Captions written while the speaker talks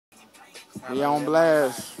We on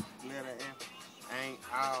blast. Glitter ain't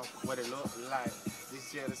all what it look like.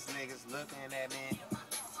 These jealous niggas looking at me.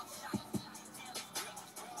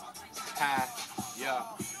 High, yeah,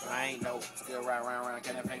 I ain't no. Still ride around,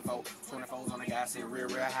 can that pay for 24s on the gas, sit real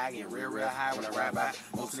high, get real high when I ride by.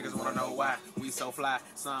 Most niggas wanna know why we so fly.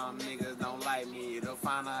 Some niggas don't like me, they'll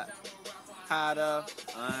find out how the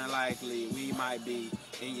unlikely we might be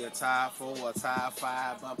in your top 4 or top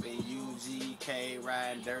 5, bumping UGK,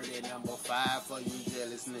 riding dirty number 5 for you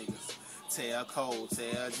jealous niggas. Tell Cole,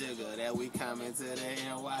 tell Jigga that we coming to the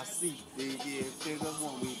NYC. We get figures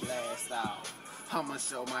when we blast off. I'ma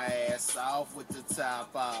show my ass off with the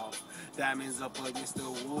top off. Diamonds up against the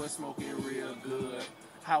wood, smoking real good.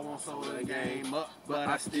 I won't slow the game up, but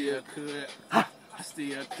I still could. I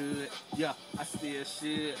still could, yeah, I still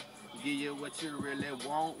should. Give you what you really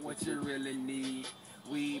want, what you really need.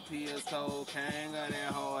 Weed, pills, cocaine, or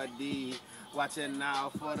that hard D. Watching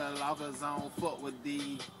out for the lockers on fuck with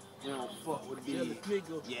D. We don't fuck with D.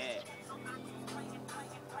 Yeah.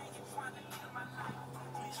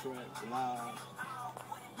 Track live.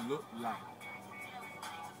 Look like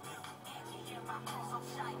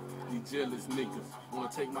these jealous niggas wanna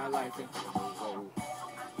take my life and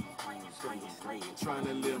trying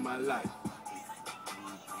to live my life.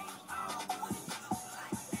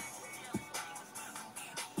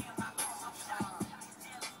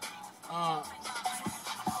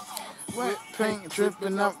 Wet paint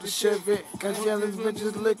dripping off the Chevy. Cause jealous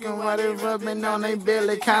bitches looking while they rubbing on they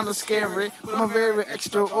belly. Kinda scary. I'm very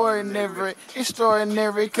extraordinary.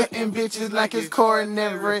 Extraordinary. Cutting bitches like it's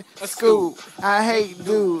coronary. School. I hate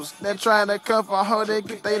dudes that try to cuff a hoe that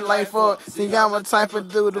get their life up. See, I'm a type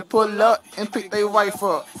of dude to pull up and pick their wife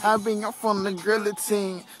up. I be up from the gorilla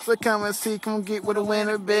team. So come and see, come get with a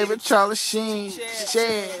winner, baby. Charlie Sheen.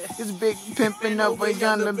 Shad. It's big pimping up a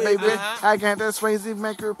yonder, baby. I got that crazy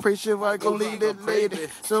maker preacher. I go lead it lady.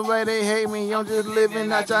 So why they hate me, I'm just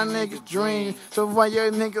living out y'all niggas' dream. So why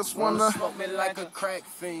your niggas wanna smoke me like a crack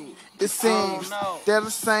fiend? It seems they're the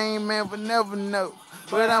same man but never know.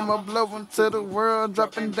 But I'ma blow into the world,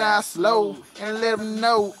 dropping down slow. And let them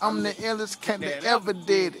know I'm the illest cat that ever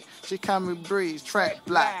did it. She call me Breeze, track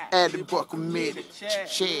block, added boy committed.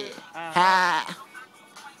 Shit. Ha.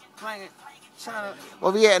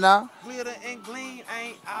 Where we at now? Glitter and gleam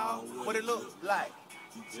ain't all what it look like.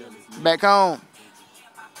 Back home.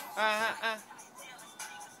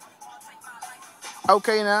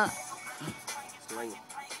 Okay now.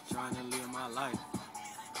 Trying to live my life.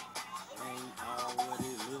 Ain't all what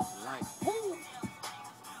it look like. Woo.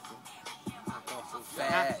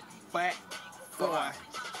 Fat boy.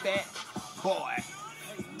 Fat boy.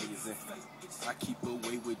 I keep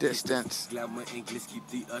away with Distance. Glamour English keep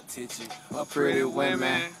the attention of Pretty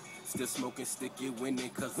women. Still smoking, sticky, winning,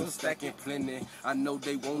 cause I'm stacking plenty. I know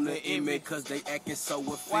they wanna end me, cause they acting so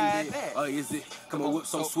offended. Or is it? Come on, whip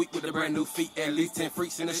so sweet with the brand new feet. At least 10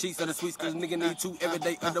 freaks in the sheets of the sweets, cause nigga need 2 every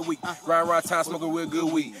day of the week. Round time smoking real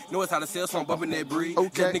good weed. Know it's how to sell, so I'm bumping that breed.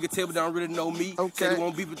 Okay. That nigga tell me they don't really know me. Okay. Say they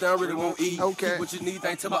won't beef, but they don't really won't eat. Okay. Eat what you need,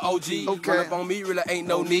 thank to my OG. Okay. Run up on me, really ain't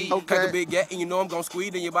no need. Okay. Crack a big gap, and you know I'm gon'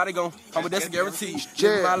 squeeze, and your body gon' humble, that's a guarantee.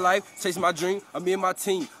 Yeah. Living my life, chasing my dream. I'm me and my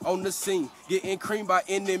team on the scene. Getting cream by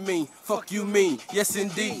any mean. Fuck you mean, yes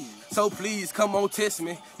indeed. So please come on test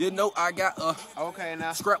me. You know I got a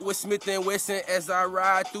scrap with Smith and Wesson as I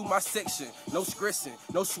ride through my section. No stressing,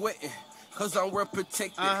 no sweating, cause I'm well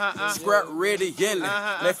protected. Scrap ready yelling.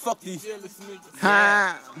 Let's fuck these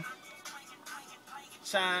Ha.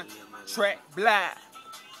 Shine, track black,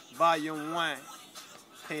 volume 1.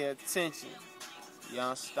 Pay attention,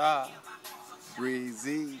 young star,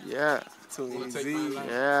 Breezy, Yeah. Twin Take Z, my life.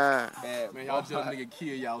 Yeah. bad Man, y'all just nigga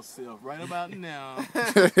kill yourself right about now.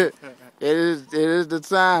 It is the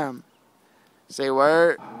time. Say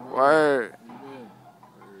word. Word.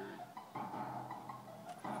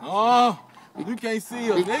 Oh, you can't see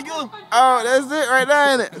a nigga. Oh, that's it right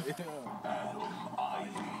there, ain't it?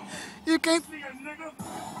 You can't see a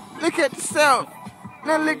nigga. Look at yourself.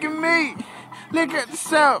 Now look at me. Look at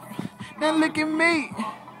yourself. Now look at me.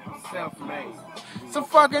 self-made. So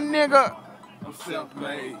fucking nigga. I'm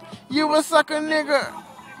self-made. You a sucker nigga.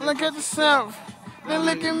 Look at yourself. Now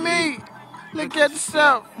look at me. Look at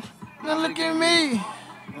yourself. Now look at me.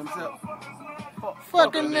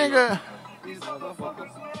 Fucking nigga. These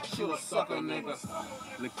motherfuckers, shoot a sucker nigga.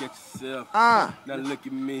 Look at yourself. Now look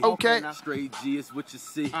at me. Okay. Straight G is what you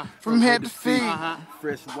see. From head to feet.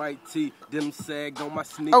 Fresh white tee, them sag on my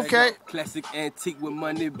sneakers. Okay. Classic antique with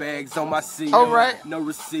money bags on my seat. Alright. No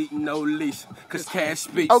receipt, no leash, cause cash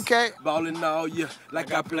speaks. Okay. Ballin' all year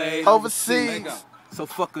like I played Overseas. So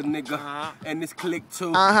fuck a nigga, and this click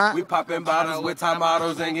too. Uh-huh. We popping bottles with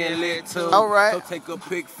tomatoes and get lit too. Alright. So take a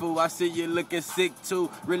pic, fool. I see you looking sick too.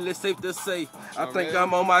 Really safe to say, I think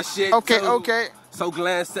I'm on my shit Okay, too. okay. So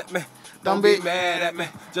glance at me. Don't Don't be- be mad at me.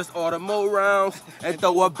 Just order more rounds and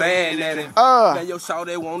throw a band at it. Uh. Now your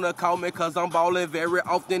shawty wanna call me cause I'm ballin' very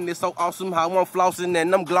often. It's so awesome how I'm flossing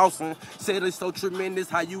and I'm glossing. Said it's so tremendous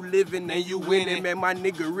how you living and you winning. Man, my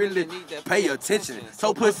nigga really pay attention.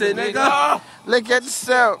 So pussy nigga. Look at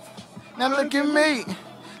yourself. Now look at me.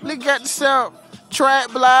 Look at yourself.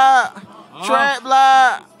 Trap block. Trap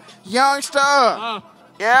block. Youngster.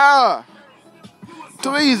 Yeah.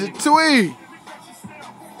 Too easy. Too easy.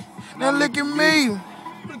 Now look at me.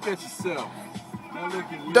 Look at yourself. Now look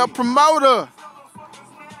at me. The promoter.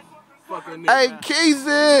 Fucking Hey, nigga.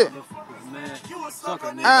 Keezy.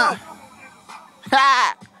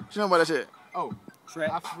 Ha. You know about that shit? Oh,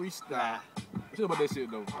 Trap. I freestyle. What you know about that shit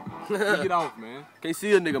though? Get off, man. Can't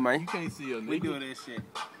see a nigga, man. You can't see a nigga. We doing that shit.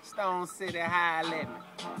 Stone City High let me.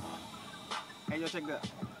 Hey, yo, check that.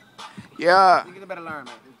 Yeah. You better learn,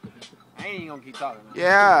 man. I ain't even gonna keep talking, man.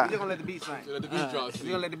 Yeah. We just gonna let the beat sing. Let the beat drop. We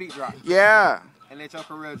gonna let the beat drop Yeah. and let your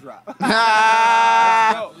career drop.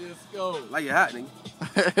 Ah. Let's go. Like you hot,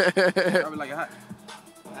 nigga. Probably like you hot.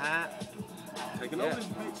 Taking over this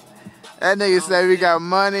bitch. That nigga say we got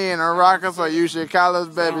money and a rocker, so you should call us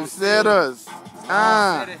babysitters.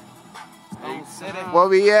 Stone City. Where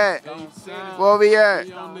we at? Where we at?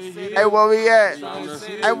 Hey, where we at?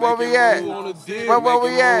 Hey, where we at? Where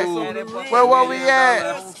we at? Where we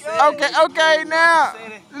at? Okay, okay, now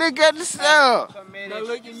look at yourself. Now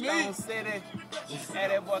look at me. Stone City. Hey,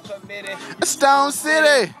 that boy committed. Stone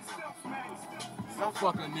City. I'm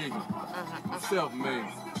fucking nigga. Self-made.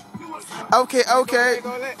 Okay, okay.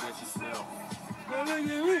 Now look at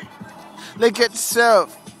me. Look at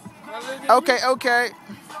yourself. Okay, okay.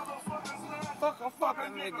 Fuck a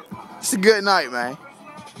fucking nigga. It's a good night, man.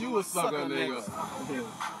 You a sucker nigga.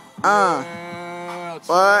 Uh, Yeah,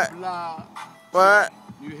 what? blah. what?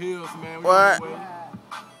 You heels, man. We What? on the way.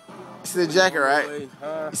 You see the jacket, right? You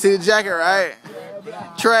see the jacket, right?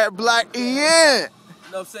 Trap Black Ian. You know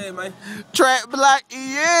what I'm saying, man? Trap Black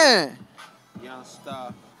Ian. Young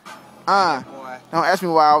star. Don't ask me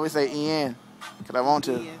why I always say Ian, cause I want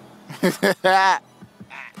to.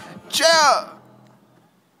 Chill.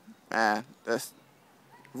 Man, that's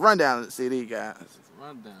rundown of the CD guys. It's a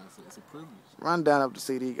rundown, so it's a privilege. Rundown of the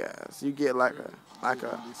CD guys. You get like a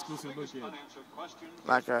The exclusive look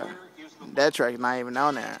at it. that track not even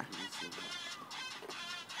on there.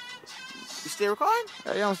 You still recording?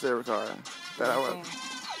 Hey, I'm still recording. That I was.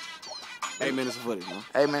 8 minutes of footage, man.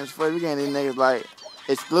 Hey man, before we getting these niggas like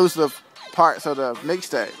exclusive parts of the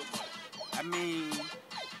mixtape. I mean,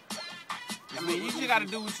 you just gotta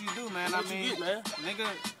do what you do, man. I mean, get, man. nigga,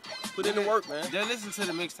 Put in the work, man. just listen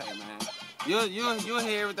to the mixtape, man. You'll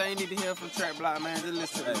hear everything you need to hear from Trap Block, man. Just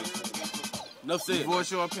listen to it. No shit.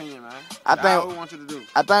 Voice your opinion, man. I That's all think we want you to do.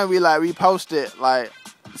 I think we posted like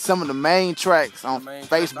some of the main tracks on Main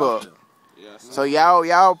track Facebook. out there. Yes. So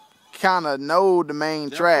y'all kind of know the main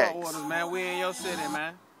Them tracks. front orders, man. We in your city,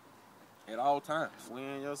 man. At all times. We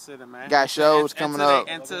in your city, man. Got shows And coming to up.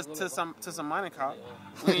 And to some money call.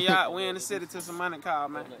 We in the city to some money call,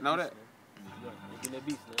 man. Know that.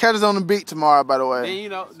 Catch us on the beat tomorrow, by the Then way. you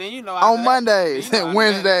know. On after Mondays then you know and after that,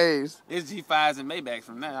 Wednesdays. It's G5s and Maybachs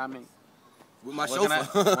from there. I mean, With my what can I-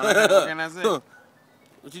 chauffeur. what can I say?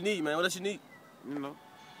 What you need, man? What else you need?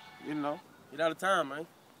 you know. Get out of time, man.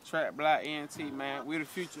 Trap Block ENT, man. We the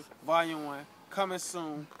future. Volume 1. Coming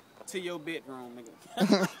soon to your bedroom,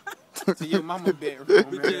 nigga. To your mama bedroom, Yeah,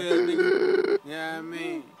 nigga. nigga. You know what I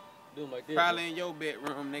mean? Do 'em like that. Probably in your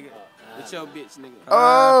bedroom, nigga. With your bitch, nigga.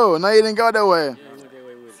 Oh, no, you didn't go that way. Yeah, you went that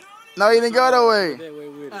way with it. No, you didn't go that way. That way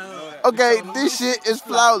with it. Okay, this shit is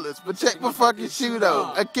flawless, but check my fucking shoe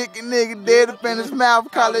though. I kick a nigga dead up in his mouth,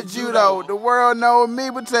 call it judo. The world know me,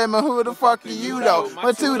 but tell me who the fuck are you though?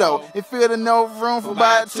 My two though, it feel the no room for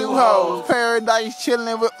about two hoes. Paradise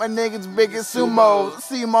chillin' with my niggas biggest sumos.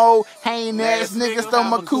 Simo, hanging ass niggas throw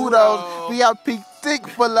my kudos. We out peak thick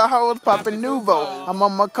full of hoes poppin' nouveau. I'm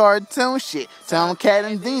on my cartoon shit, Tom Cat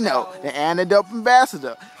and Dino, the antidote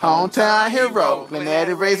ambassador, hometown hero.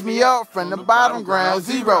 Glenaddy raised me up from the bottom, ground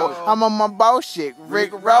zero. I'm on my boss shit,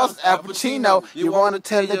 Rick Ross, Al Pacino. You wanna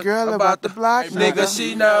tell the girl about the block, Nigga,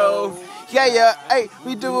 she know. Yeah, hey,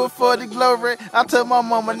 we do it for the glory. I told my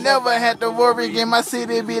mama never had to worry. In my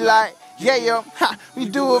city be like, yeah, ha, we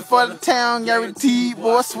do it for the town, guaranteed.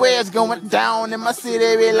 Boy, I swear it's going down in my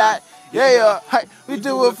city be like, yeah, hey, we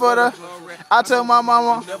do it for the I told my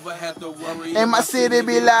mama, Never had to worry. in my city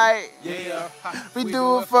be like, Yeah. we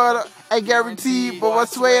do it for the, I guarantee, but I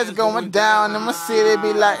swear it's going down. In my city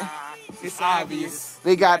be like, It's obvious.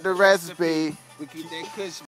 we got the recipe. We keep that cushion.